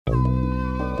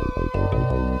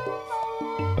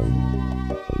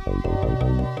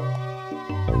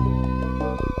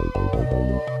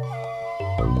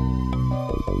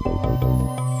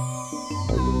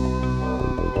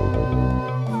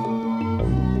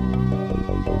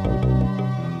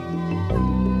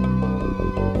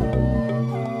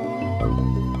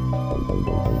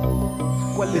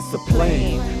It's a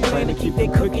plan, plan to keep their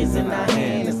cookies in our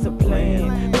hand. It's a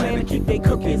plan, plan to keep their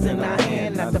cookies in our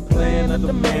hand. Not the plan of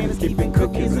the man is keeping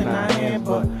cookies in our hand,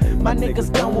 but my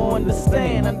niggas don't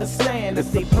understand.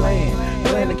 It's they plan,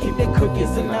 plan to keep their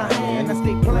cookies in our hand. That's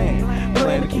they plan,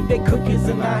 plan to keep their cookies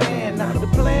in our hand. Not the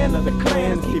plan of the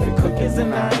clan is keeping cookies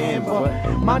in our hand, but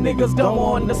my niggas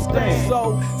don't understand.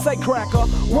 So, say cracker,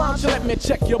 why don't you let me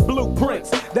check your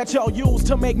blueprints that y'all use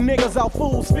to make niggas out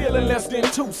fools feeling less than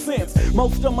 2 cents.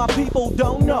 Most of my people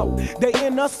don't know, they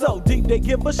in us so deep they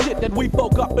give a shit that we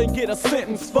folk up and get a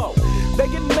sentence for. They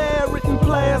get married in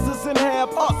plazas and have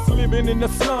us living in the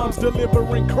slums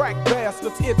delivering crack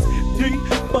bastards. It's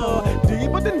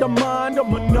deeper than the mind of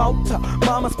Minota.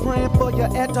 Mama's praying for you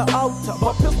at the altar,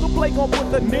 but pistol play gon'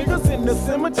 put the niggas in the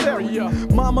cemetery.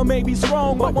 Mama may be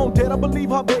strong, but won't dare to believe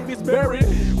her baby's buried.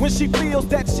 When she feels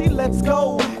that she lets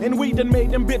go, and we done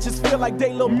made them bitches feel like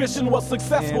they little mission was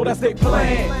successful. That's they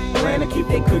plan, plan to keep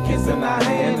their cookies in our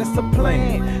hand. It's a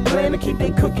plan, plan to keep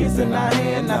their cookies in our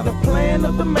hand. Now the plan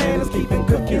of the man is keeping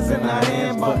cookies in our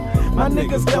hand, but my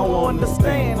niggas don't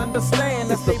understand.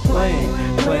 That's they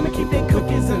plan, plan to keep their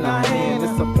cookies in our hand.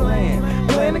 It's a plan,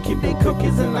 plan to keep their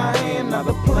cookies in our hand. Now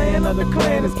the plan of the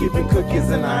clan is keeping cookies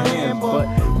in our hand, but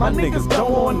my niggas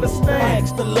don't understand. I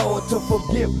asked the Lord to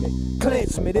forgive me,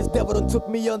 cleanse me. This devil done took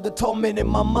me under, tormenting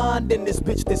my mind, and this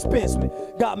bitch dispense me.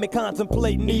 Got me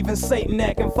contemplating, even Satan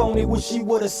acting phony. Wish she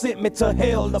would've sent me to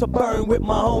hell to burn with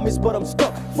my homies, but I'm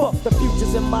stuck. Fuck, the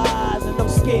future's in my eyes and I'm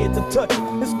scared to touch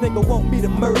it. This nigga want me to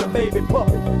murder baby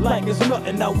puppy like it's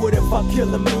nothing. I would if I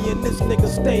kill him. Me and this nigga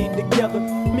stayed together.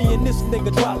 Me and this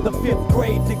nigga dropped the 5th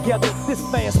grade together. This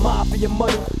fast mafia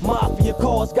money, mafia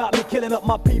cars got me killing up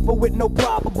my people with no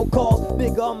probable cause.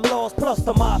 Nigga, I'm lost, plus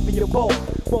the mafia boss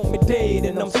want me dead,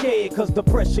 and I'm scared cause the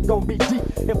pressure gon' be deep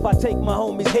if I take my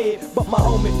homie's head. But my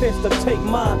homie fits to take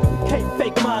mine. Can't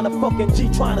fake mine, a fucking G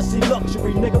trying to see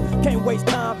luxury, nigga. Can't waste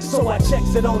time, so I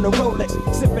checks it on the Rolex.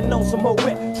 Sipping on some more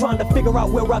wet, trying to figure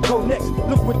out where I go next.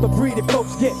 Look what the greedy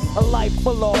folks get, a life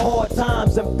full of hard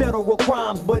times and federal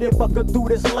crimes. But if I could do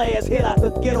this last hit, I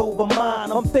could get over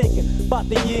mine. I'm thinking about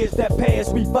the years that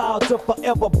passed. We vowed to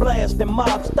forever blast, and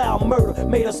mob style murder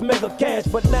made us mega cash.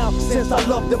 But now, since I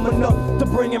loved him enough to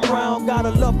bring him round, gotta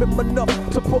love him enough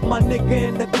to put my nigga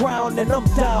in the ground. And I'm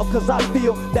down cause I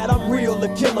feel that I'm real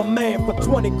to kill a man for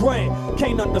 20 grand.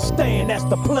 Can't understand, that's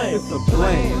the plan. It's a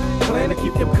plan, plan to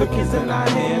keep them cookies in our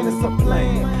hand. It's a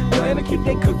plan, plan to keep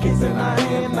their cookies in our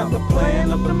hand. Now the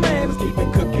plan of the man is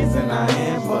keeping cookies in our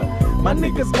hand, but my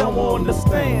niggas don't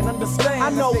understand. I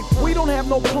know we don't have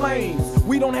no planes,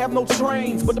 we don't have no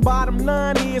trains, but the bottom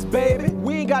line is, baby,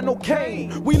 we ain't got no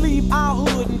cane. We leave our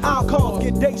hood and our cars,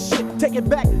 get they shit, take it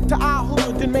back to our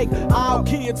hood and make our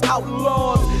kids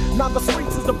outlaws. Now the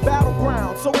streets is the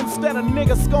battleground, so instead of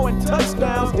niggas scoring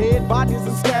touchdowns, dead bodies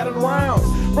and scattered rounds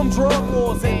from drug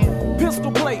wars and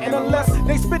pistol play. And unless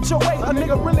they spit your way, a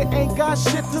nigga really ain't got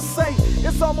shit to say.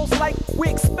 It's almost like we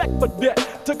expect for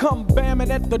death to come bamming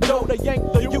at the door to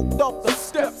yank the youth off the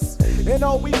steps. And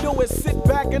all we do is sit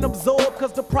back and absorb,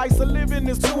 cause the price of living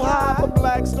is too high for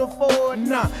blacks to afford.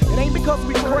 Nah, it ain't because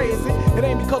we crazy, it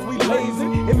ain't because we lazy.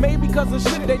 It may because of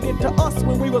shit they did to us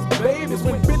when we was babies.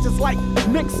 When bitches like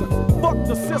Nixon, fuck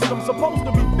the system, supposed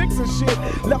to be fixing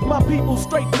shit, left my people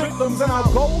straight victims. And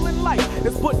our goal in life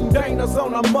is putting dangers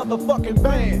on a motherfucking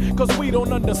band, cause we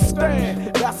don't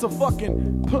understand that's a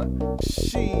fucking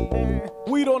shit.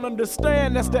 We don't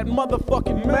understand that's that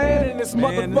motherfucking man and this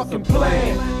motherfucking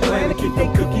plan. Plan to keep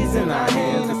their cookies in our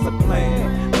hands. It's a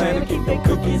plan, plan to keep their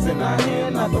cookies in our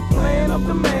hand. Now the plan of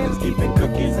the man is keeping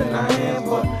cookies in our hand,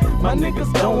 but my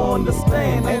niggas don't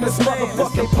understand. And this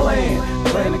motherfucking plan,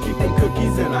 plan to keep their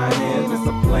cookies in our hands. It's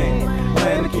a plan,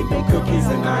 plan to keep their cookies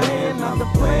in our hand. Now the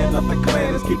plan of the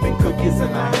clan is keeping cookies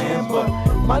in our hand, but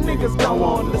my niggas don't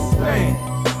understand.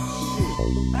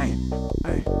 Shit,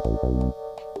 hey.